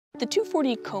The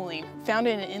 2,4-D choline found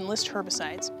in Enlist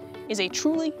herbicides is a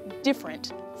truly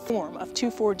different form of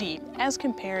 2,4-D as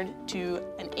compared to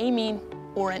an amine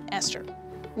or an ester.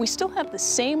 We still have the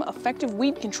same effective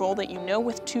weed control that you know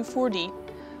with 2,4-D,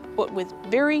 but with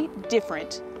very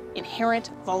different inherent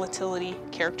volatility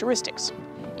characteristics.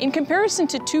 In comparison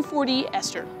to 2,4-D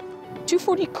ester,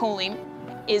 2,4-D choline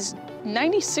is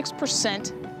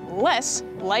 96% less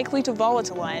likely to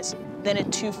volatilize than a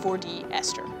 2,4-D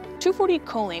ester. 2,4-D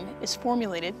choline is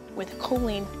formulated with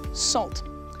choline salt.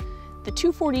 The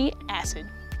 2,4-D acid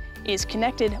is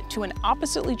connected to an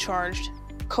oppositely charged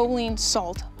choline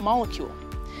salt molecule.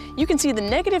 You can see the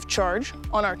negative charge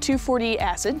on our 2,4-D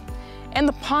acid and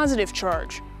the positive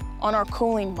charge on our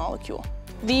choline molecule.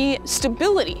 The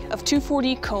stability of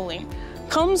 2,4-D choline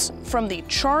comes from the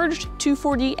charged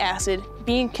 2,4-D acid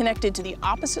being connected to the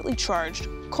oppositely charged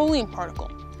choline particle.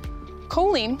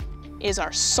 Choline is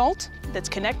our salt that's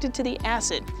connected to the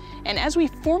acid, and as we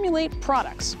formulate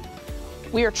products,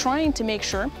 we are trying to make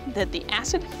sure that the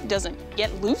acid doesn't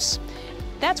get loose.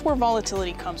 That's where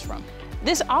volatility comes from.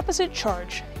 This opposite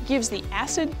charge gives the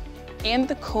acid and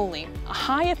the choline a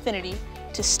high affinity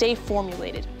to stay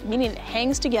formulated, meaning it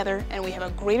hangs together and we have a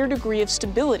greater degree of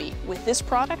stability with this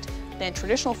product than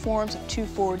traditional forms of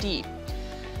 2,4-D.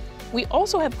 We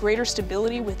also have greater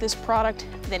stability with this product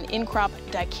than in-crop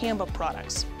Dicamba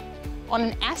products. On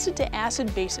an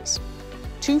acid-to-acid basis,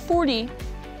 2,4-D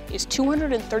is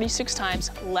 236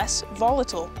 times less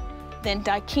volatile than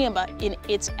Dicamba in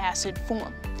its acid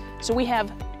form. So we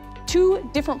have two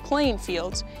different playing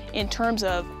fields in terms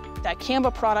of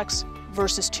Dicamba products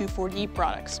versus 2,4-D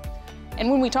products.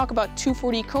 And when we talk about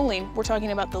 2,4-D choline, we're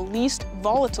talking about the least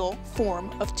volatile form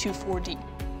of 2,4-D.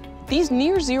 These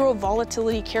near-zero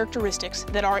volatility characteristics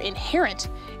that are inherent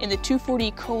in the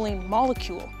 2,4-D choline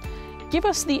molecule give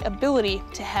us the ability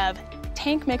to have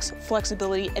tank mix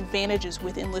flexibility advantages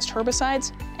with Enlist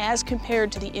herbicides as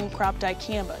compared to the in-crop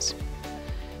Dicambas.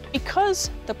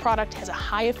 Because the product has a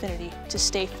high affinity to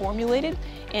stay formulated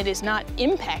and is not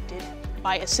impacted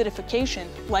by acidification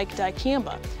like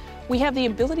Dicamba, we have the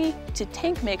ability to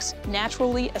tank mix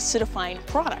naturally acidifying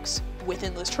products with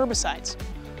Enlist herbicides.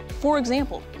 For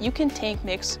example, you can tank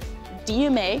mix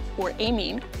DMA or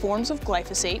amine forms of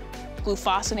glyphosate,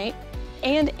 glufosinate,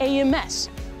 and AMS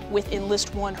with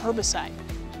Enlist 1 herbicide.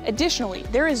 Additionally,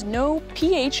 there is no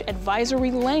pH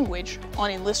advisory language on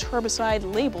Enlist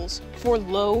herbicide labels for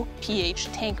low pH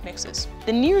tank mixes.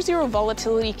 The near-zero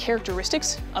volatility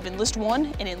characteristics of Enlist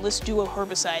 1 and Enlist Duo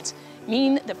herbicides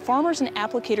mean that farmers and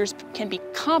applicators can be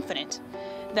confident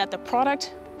that the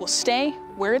product will stay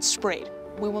where it's sprayed.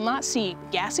 We will not see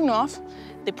gassing off.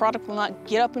 The product will not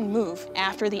get up and move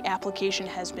after the application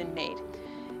has been made.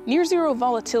 Near-zero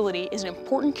volatility is an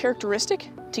important characteristic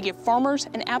to give farmers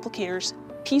and applicators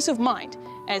peace of mind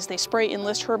as they spray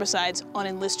Enlist herbicides on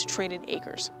Enlist-traded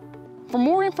acres. For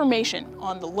more information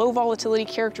on the low volatility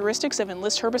characteristics of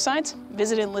Enlist herbicides,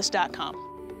 visit enlist.com.